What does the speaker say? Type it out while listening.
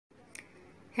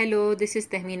Hello, this is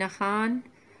Tahmina Khan.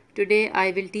 Today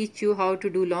I will teach you how to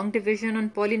do long division on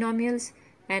polynomials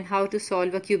and how to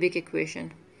solve a cubic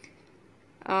equation.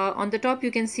 On the top you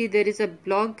can see there is a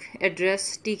blog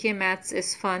address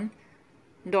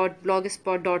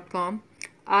tkmathsisfun.blogspot.com.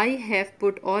 I have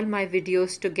put all my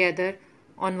videos together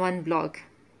on one blog.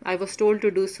 I was told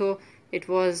to do so. It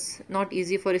was not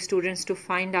easy for students to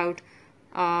find out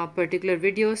particular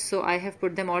videos, so I have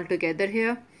put them all together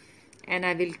here. And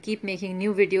I will keep making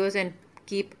new videos and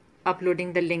keep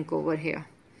uploading the link over here.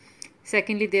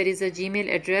 Secondly, there is a Gmail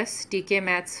address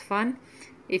TKMathsFun.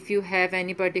 If you have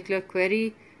any particular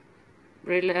query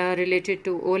related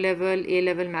to O-level,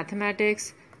 A-level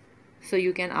mathematics, so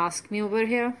you can ask me over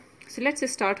here. So let's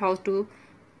start how to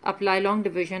apply long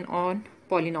division on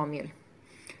polynomial.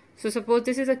 So suppose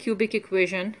this is a cubic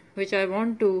equation which I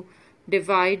want to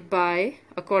divide by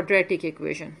a quadratic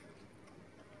equation.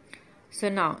 So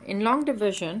now in long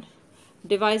division,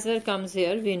 divisor comes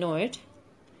here, we know it.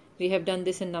 We have done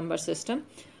this in number system.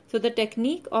 So the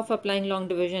technique of applying long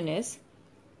division is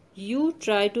you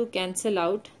try to cancel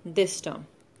out this term.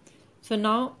 So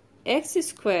now x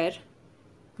square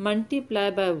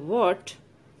multiplied by what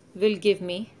will give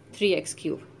me 3x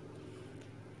cube.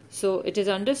 So it is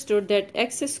understood that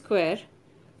x square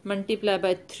multiplied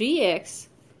by 3x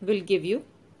will give you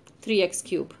 3x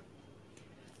cube.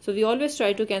 So we always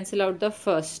try to cancel out the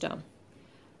first term.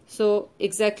 So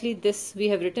exactly this we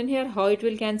have written here. How it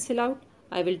will cancel out,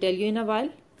 I will tell you in a while.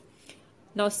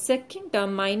 Now second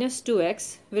term minus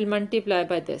 2x will multiply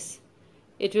by this.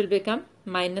 It will become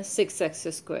minus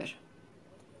 6x square.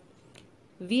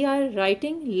 We are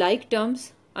writing like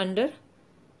terms under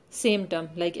same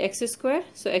term like x square.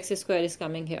 So x square is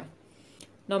coming here.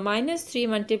 Now minus 3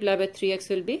 multiplied by 3x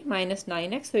will be minus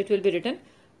 9x. So it will be written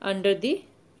under the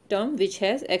term which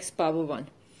has x power 1.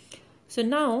 So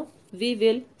now we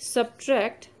will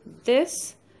subtract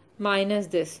this minus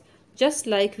this just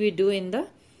like we do in the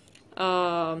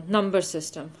number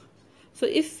system. So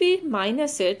if we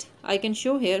minus it, I can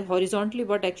show here horizontally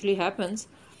what actually happens.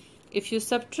 If you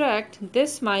subtract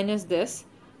this minus this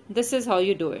is how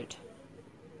you do it.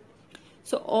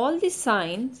 So all the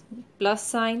signs, plus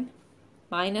sign,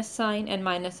 minus sign and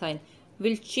minus sign,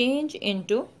 will change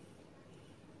into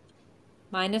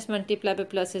minus multiplied by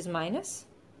plus is minus,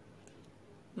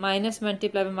 minus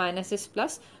multiplied by minus is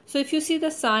plus. So if you see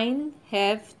the sign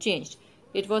have changed.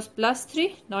 It was plus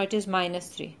 3, now it is minus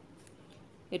 3.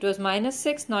 It was minus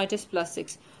 6, now it is plus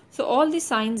 6. So all the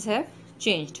signs have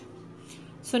changed.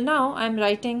 So now I am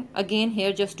writing again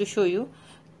here just to show you.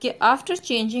 Okay, after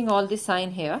changing all the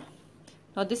sign here,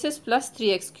 now this is plus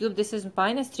 3x cube, this is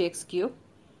minus 3x cube.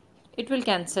 It will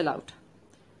cancel out.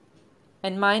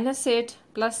 And minus 8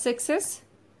 plus 6 is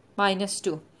minus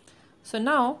 2. So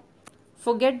now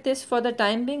forget this for the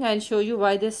time being. I'll show you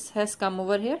why this has come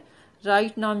over here.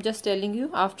 Right now I'm just telling you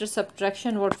after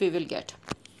subtraction what we will get.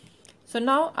 So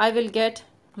now I will get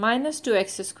minus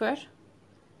 2x square.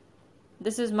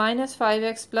 This is minus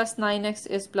 5x plus 9x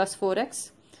is plus 4x.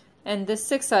 And this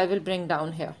 6 I will bring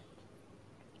down here.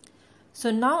 So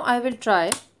now I will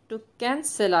try to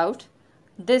cancel out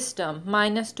this term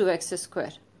minus 2x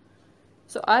square.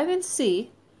 So I will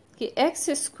see that x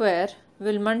square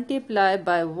will multiply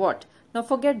by what? Now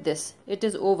forget this, it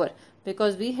is over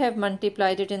because we have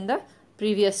multiplied it in the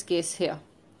previous case here.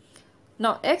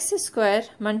 Now x square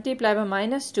multiplied by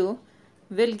minus 2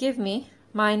 will give me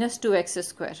minus 2x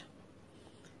square.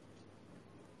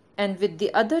 And with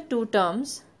the other two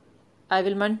terms, I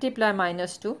will multiply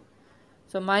minus 2.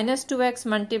 So minus 2x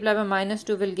multiplied by minus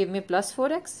 2 will give me plus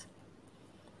 4x.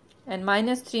 And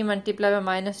minus 3 multiplied by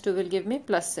minus 2 will give me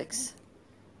plus 6.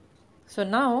 So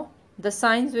now the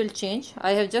signs will change.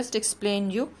 I have just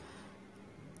explained you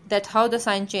that how the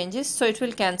sign changes. So it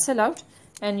will cancel out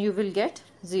and you will get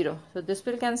 0. So this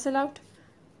will cancel out.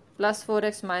 Plus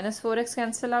 4x minus 4x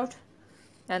cancel out.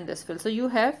 And this will. So you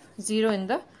have 0 in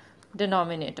the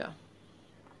denominator.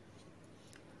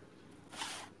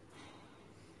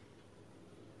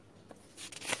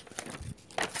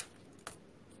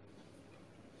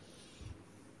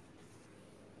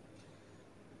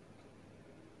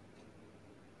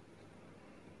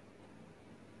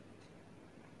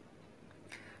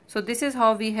 So this is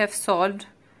how we have solved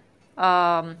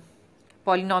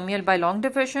polynomial by long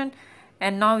division,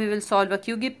 and now we will solve a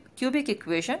cubic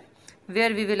equation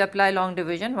where we will apply long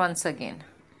division once again.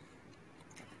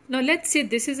 Now let's say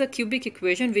this is a cubic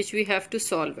equation which we have to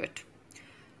solve it.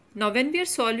 Now when we are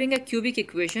solving a cubic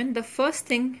equation, the first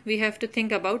thing we have to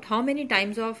think about how many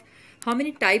types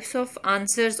of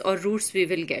answers or roots we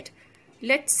will get.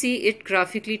 Let's see it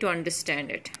graphically to understand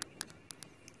it.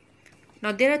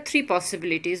 Now there are three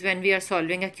possibilities when we are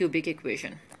solving a cubic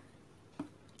equation.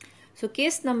 So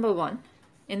case number 1,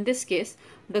 in this case,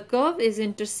 the curve is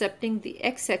intercepting the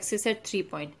x-axis at 3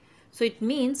 points. So it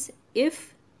means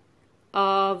if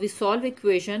we solve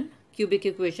cubic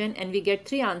equation and we get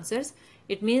 3 answers,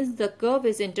 it means the curve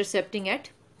is intercepting at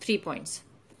 3 points.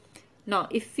 Now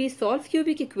if we solve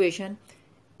cubic equation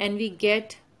and we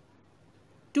get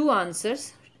 2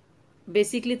 answers,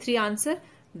 basically 3 answers,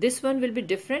 this one will be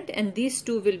different and these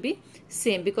 2 will be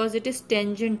same because it is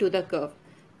tangent to the curve.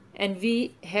 And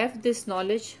we have this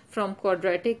knowledge from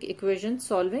quadratic equation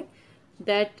solving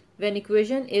that when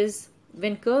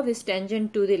curve is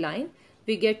tangent to the line,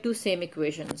 we get 2 same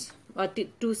equations or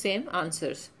 2 same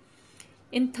answers.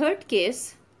 In third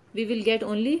case, we will get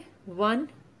only one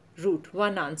root,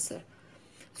 one answer.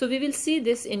 So we will see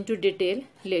this into detail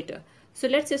later. So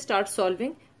let's start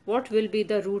solving what will be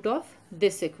the root of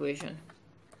this equation.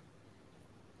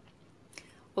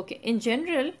 Okay, in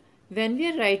general, when we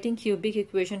are writing cubic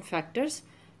equation factors,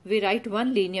 we write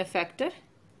one linear factor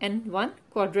and one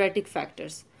quadratic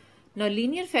factors. Now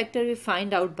linear factor we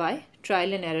find out by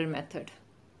trial and error method.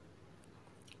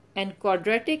 And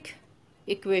quadratic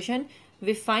equation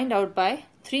we find out by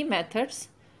 3 methods.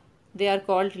 They are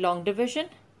called long division,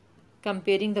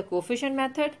 comparing the coefficient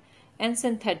method, and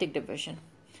synthetic division.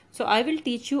 So I will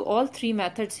teach you all 3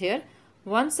 methods here.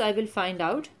 Once I will find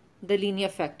out the linear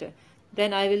factor,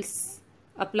 then I will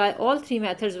apply all 3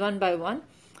 methods one by one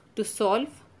to solve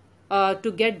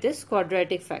to get this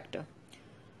quadratic factor.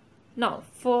 Now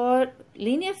for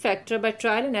linear factor by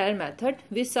trial and error method,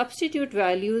 we substitute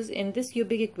values in this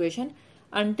cubic equation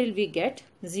until we get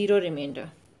 0 remainder.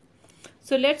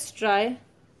 So let's try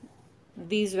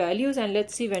these values and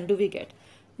let's see when do we get.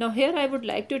 Now here I would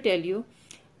like to tell you,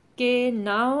 okay,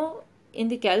 now in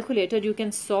the calculator you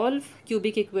can solve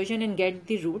cubic equation and get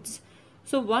the roots.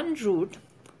 So one root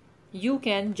you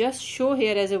can just show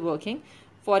here as a working.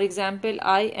 For example,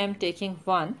 I am taking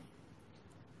 1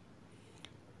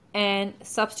 and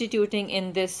substituting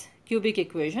in this cubic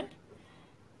equation,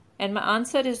 and my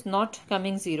answer is not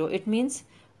coming 0. It means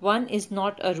 1 is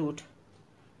not a root.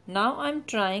 Now I'm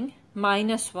trying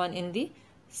 -1 in the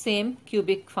same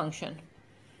cubic function,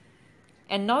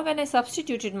 and now when I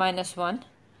substituted -1,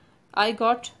 I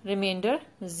got remainder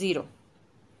 0.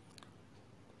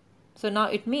 So now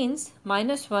it means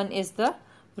 -1 is the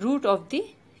root of the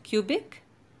cubic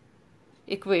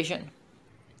equation.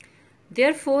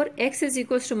 Therefore, x is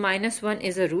equals to -1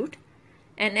 is a root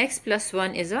and x plus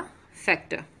 1 is a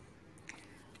factor.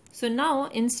 So now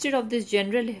instead of this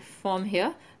general form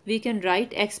here, we can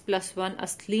write x plus 1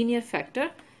 as linear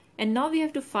factor, and now we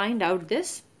have to find out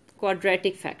this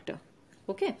quadratic factor.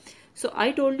 Okay, so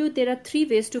I told you there are 3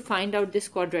 ways to find out this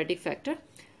quadratic factor.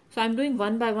 So I'm doing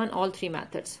one by one all 3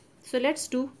 methods. So let's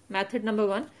do method number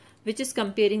 1, which is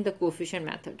comparing the coefficient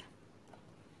method.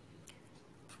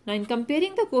 Now in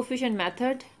comparing the coefficient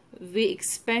method, we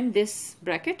expand this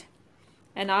bracket,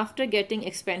 and after getting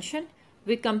expansion,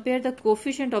 we compare the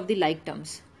coefficient of the like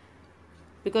terms.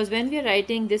 Because when we are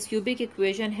writing this cubic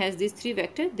equation has these 3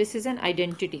 vectors, this is an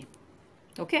identity.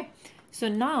 Okay, so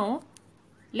now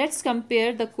let's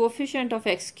compare the coefficient of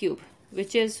x cube,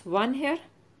 which is 1 here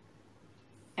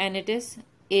and it is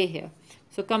a here.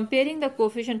 So comparing the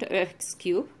coefficient of x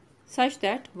cube such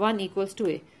that 1 equals to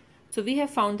a. So we have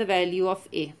found the value of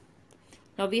a.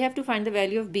 Now we have to find the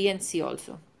value of b and c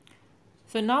also.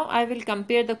 So now I will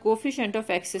compare the coefficient of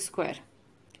x square.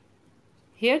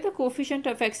 Here the coefficient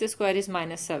of x square is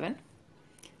 -7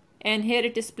 and here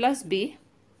it is plus b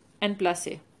and plus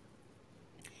a.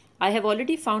 I have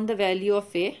already found the value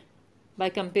of a by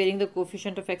comparing the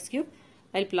coefficient of x cube.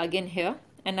 I'll plug in here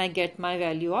and I get my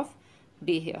value of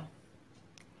b here.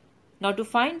 Now to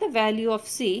find the value of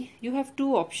c, you have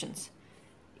 2 options.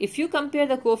 If you compare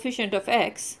the coefficient of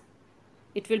x,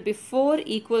 it will be 4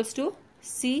 equals to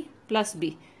c plus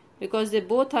b because they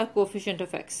both are coefficient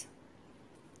of x.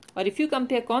 Or if you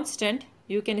compare constant,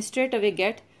 you can straight away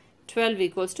get 12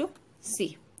 equals to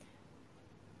c.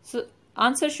 So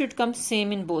answer should come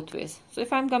same in both ways. So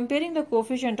if I'm comparing the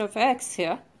coefficient of x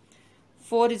here,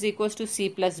 4 is equals to c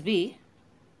plus b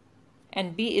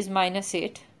and b is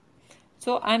 -8.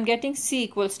 So I'm getting c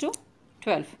equals to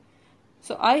 12.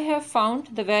 So I have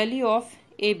found the value of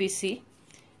ABC.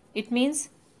 It means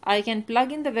I can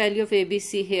plug in the value of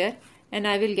ABC here and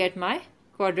I will get my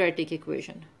quadratic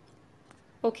equation.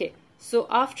 Okay, so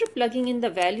after plugging in the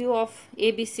value of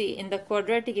ABC in the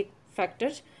quadratic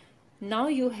factors, now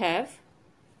you have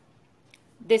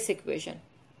this equation.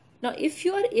 Now if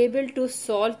you are able to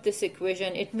solve this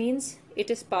equation, it means it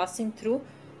is passing through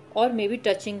or maybe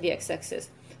touching the x-axis.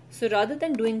 So rather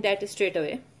than doing that straight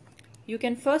away, you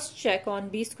can first check on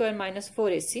b square minus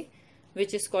 4ac,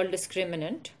 which is called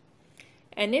discriminant,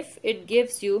 and if it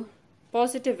gives you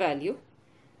positive value,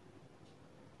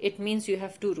 it means you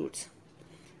have two roots.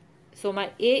 So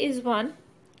my a is 1,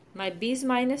 my b is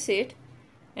minus 8,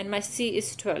 and my c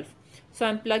is 12. So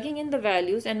I'm plugging in the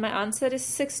values and my answer is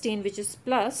 16, which is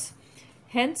plus.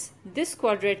 Hence, this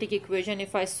quadratic equation,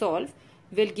 if I solve,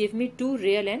 will give me two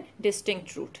real and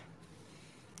distinct root.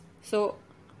 So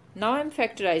now I'm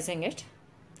factorizing it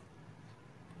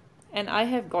and I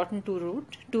have gotten two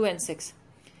root 2 and 6.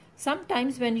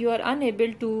 Sometimes when you are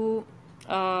unable to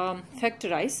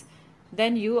factorize,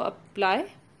 then you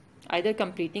apply either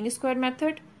completing square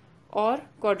method or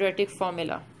quadratic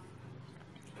formula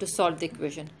to solve the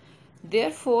equation.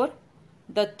 Therefore,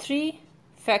 the three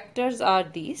factors are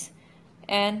these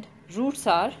and roots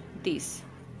are these.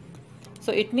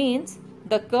 So it means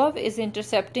the curve is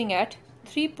intercepting at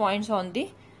 3 points on the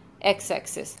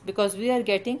x-axis because we are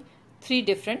getting three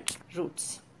different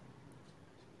roots.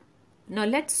 Now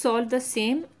let's solve the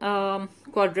same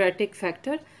quadratic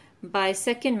factor by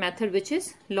second method, which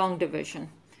is long division.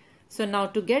 So now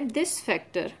to get this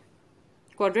factor,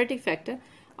 quadratic factor,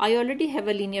 I already have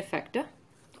a linear factor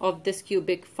of this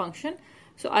cubic function.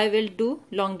 So I will do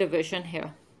long division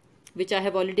here, which I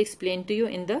have already explained to you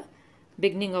in the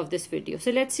beginning of this video.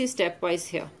 So let's see stepwise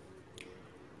here.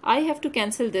 I have to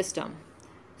cancel this term.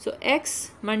 So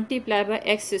x multiplied by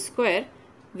x square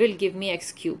will give me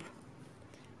x cube.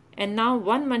 And now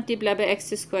 1 multiplied by x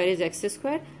square is x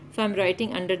square. So I'm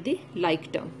writing under the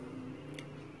like term.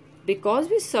 Because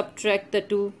we subtract the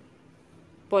two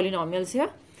polynomials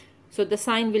here, so the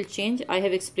sign will change. I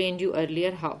have explained you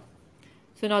earlier how.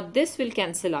 So now this will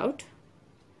cancel out.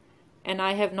 And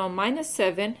I have now minus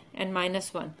 7 and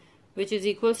minus 1, which is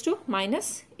equals to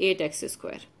minus 8x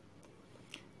square.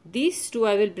 These two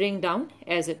I will bring down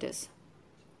as it is.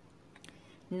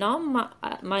 Now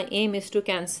my aim is to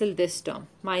cancel this term,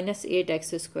 minus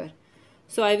 8x square.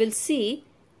 So I will see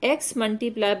x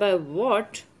multiplied by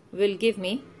what will give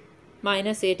me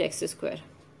minus 8x square.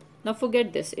 Now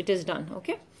forget this, it is done,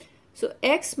 okay? So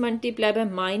x multiplied by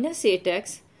minus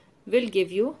 8x will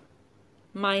give you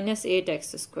minus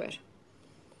 8x square.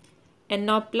 And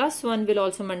now plus 1 will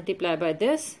also multiply by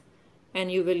this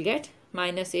and you will get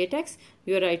minus 8x.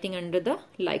 You are writing under the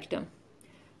like term.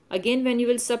 Again, when you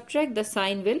will subtract, the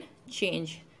sign will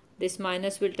change. This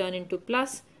minus will turn into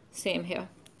plus, same here.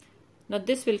 Now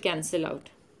this will cancel out.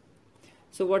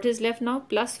 So what is left now?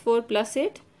 Plus 4 plus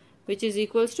 8, which is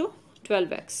equals to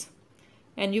 12x.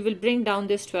 And you will bring down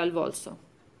this 12 also.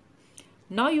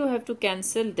 Now you have to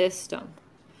cancel this term.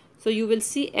 So you will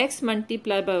see x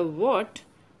multiplied by what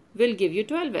will give you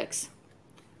 12x.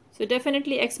 So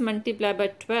definitely x multiplied by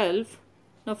 12.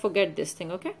 Now forget this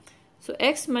thing, okay? So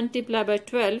x multiplied by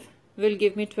 12 will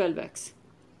give me 12x.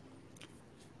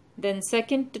 Then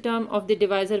second term of the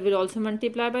divisor will also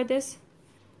multiply by this.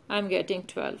 I'm getting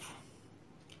 12.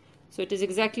 So it is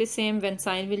exactly same. When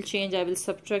sign will change, I will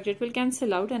subtract, it will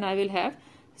cancel out and I will have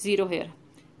 0 here.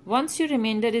 Once your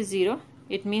remainder is 0,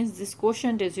 it means this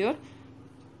quotient is your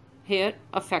here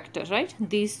a factor, right?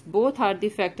 These both are the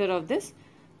factor of this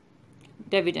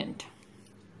dividend.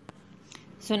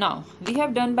 So now we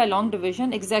have done by long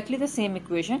division exactly the same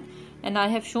equation, and I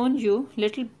have shown you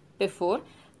little before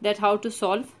that how to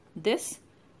solve this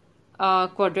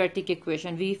quadratic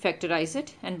equation. We factorize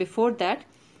it, and before that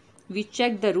we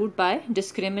check the root by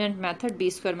discriminant method, b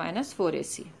square minus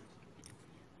 4ac.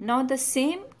 Now the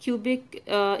same cubic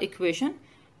equation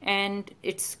and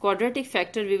its quadratic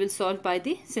factor we will solve by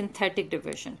the synthetic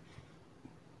division,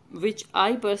 which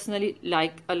I personally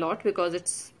like a lot because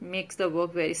it makes the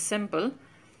work very simple,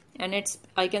 and it's,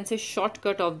 I can say,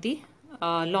 shortcut of the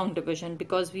long division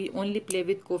because we only play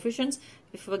with coefficients,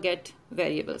 we forget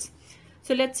variables.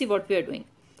 So let's see what we are doing.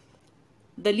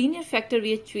 The linear factor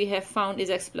which we have found is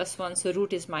x plus 1, so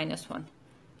root is minus 1.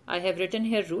 I have written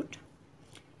here root,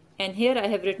 and here I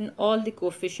have written all the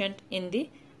coefficient in the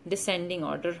descending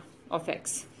order of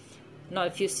x. Now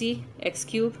if you see x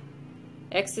cube,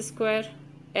 x square,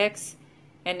 x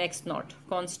and x naught,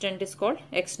 constant is called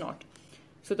x naught.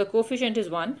 So the coefficient is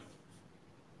 1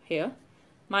 here,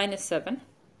 minus 7,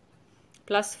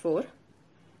 plus 4,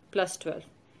 plus 12.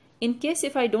 In case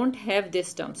if I don't have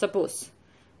this term, suppose,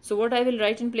 so what I will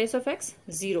write in place of x?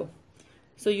 0.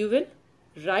 So you will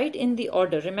write in the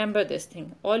order, remember this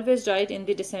thing, always write in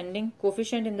the descending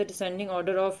coefficient in the descending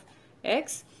order of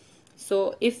x.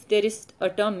 So if there is a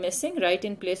term missing, write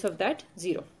in place of that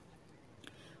 0.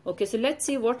 Okay, so let's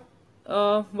see what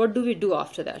do we do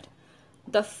after that.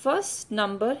 The first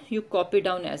number you copy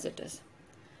down as it is,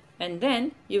 and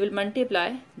then you will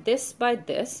multiply this by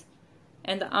this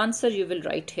and the answer you will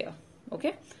write here.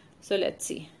 Okay, so let's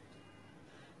see.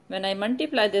 When I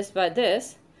multiply this by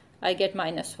this, I get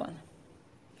 -1.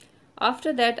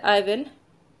 After that, I will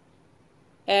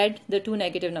add the two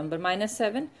negative numbers,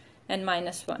 -7 and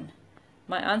 -1.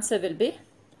 My answer will be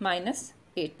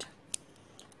 -8.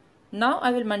 Now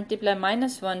I will multiply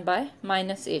 -1 by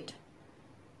 -8.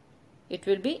 It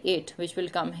will be 8, which will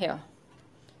come here.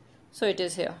 So it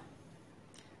is here.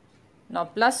 Now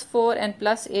 +4 and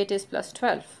 +8 is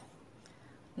 +12.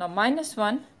 Now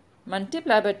 -1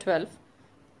 multiplied by 12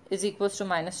 is equals to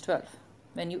 -12.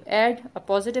 When you add a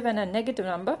positive and a negative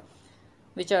number,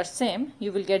 which are same,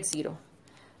 you will get 0.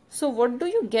 So what do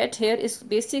you get here is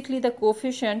basically the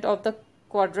coefficient of the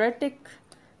quadratic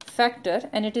factor,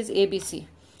 and it is ABC.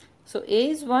 So A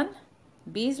is 1,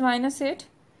 B is -8,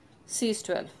 C is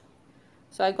 12.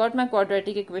 So I got my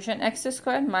quadratic equation x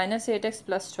squared minus 8x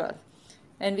plus 12.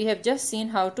 And we have just seen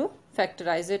how to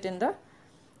factorize it in the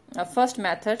first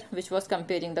method, which was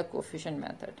comparing the coefficient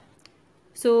method.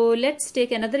 So let's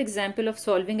take another example of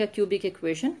solving a cubic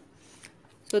equation.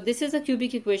 So this is a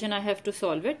cubic equation, I have to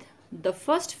solve it. The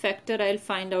first factor I'll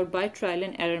find out by trial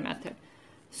and error method.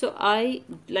 So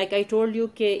like I told you,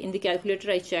 in the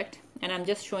calculator I checked, and I'm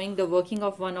just showing the working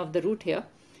of one of the root here,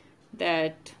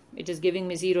 that it is giving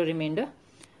me 0 remainder.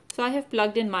 So I have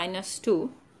plugged in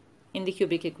 -2 in the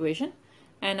cubic equation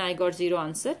and I got 0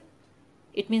 answer.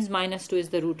 It means -2 is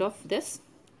the root of this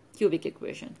cubic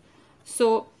equation.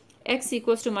 So x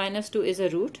equals to -2 is a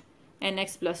root and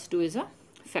x plus 2 is a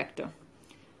factor.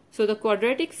 So the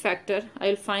quadratic factor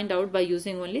I'll find out by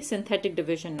using only synthetic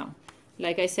division now.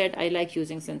 Like I said, I like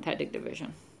using synthetic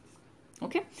division.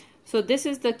 Okay, so this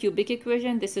is the cubic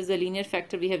equation, this is the linear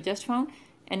factor we have just found,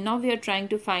 and now we are trying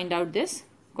to find out this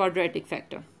quadratic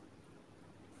factor.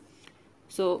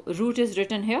 So root is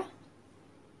written here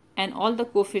and all the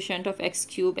coefficient of x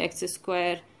cube, x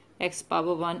square, x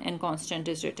power 1 and constant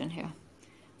is written here.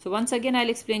 So once again I'll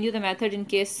explain you the method in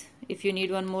case if you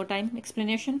need one more time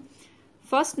explanation.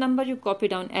 First number you copy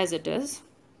down as it is,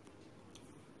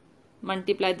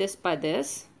 multiply this by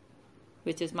this,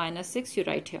 which is -6, you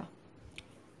write here.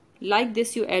 Like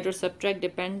this you add or subtract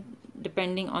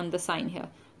depending on the sign here.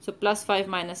 So +5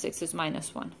 minus 6 is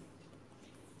 -1.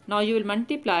 Now you will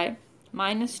multiply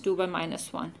 -2 by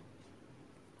 -1.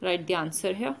 Write the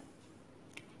answer here.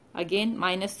 Again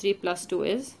 -3 plus 2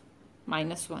 is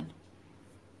 -1.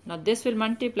 Now this will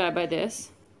multiply by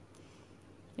this.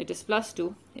 It is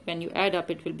 +2. When you add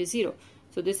up it will be 0.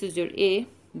 So this is your A,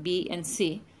 B and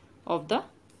C of the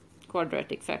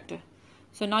quadratic factor.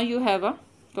 So now you have a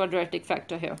quadratic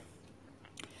factor here.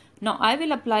 Now I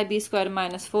will apply b square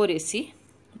minus 4ac,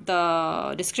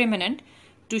 the discriminant,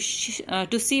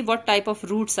 to see what type of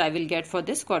roots I will get for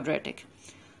this quadratic.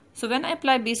 So when I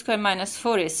apply b square minus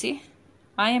 4ac,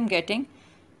 I am getting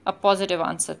a positive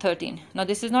answer, 13. Now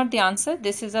this is not the answer,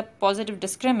 this is a positive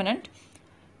discriminant,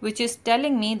 which is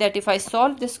telling me that if I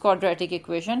solve this quadratic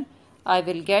equation, I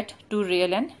will get two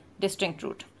real and distinct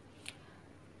root.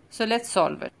 So let's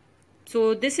solve it.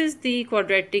 So this is the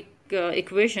quadratic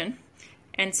equation,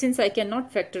 and since I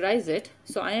cannot factorize it,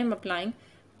 so I am applying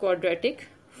quadratic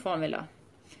formula.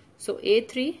 So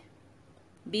a3,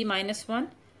 b minus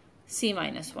 1, c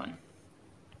minus 1.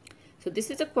 So this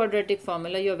is a quadratic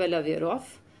formula you are well aware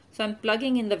of. So I'm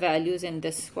plugging in the values in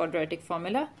this quadratic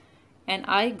formula and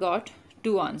I got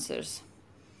two answers.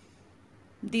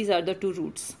 These are the two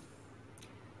roots.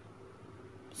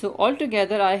 So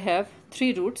altogether I have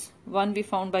three roots. One we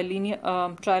found by linear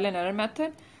trial and error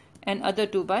method and other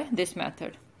two by this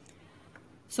method.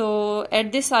 So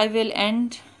at this I will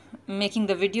end making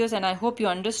the videos, and I hope you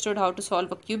understood how to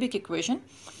solve a cubic equation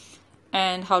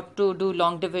and how to do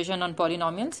long division on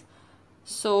polynomials.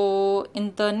 So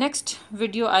in the next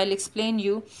video I'll explain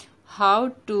you how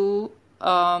to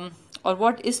or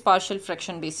what is partial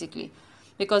fraction basically,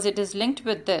 because it is linked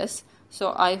with this.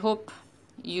 So I hope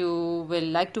you will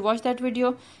like to watch that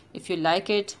video. If you like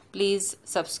it, please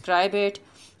subscribe it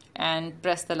and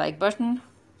press the like button.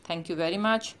 Thank you very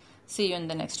much. See you in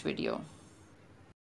the next video.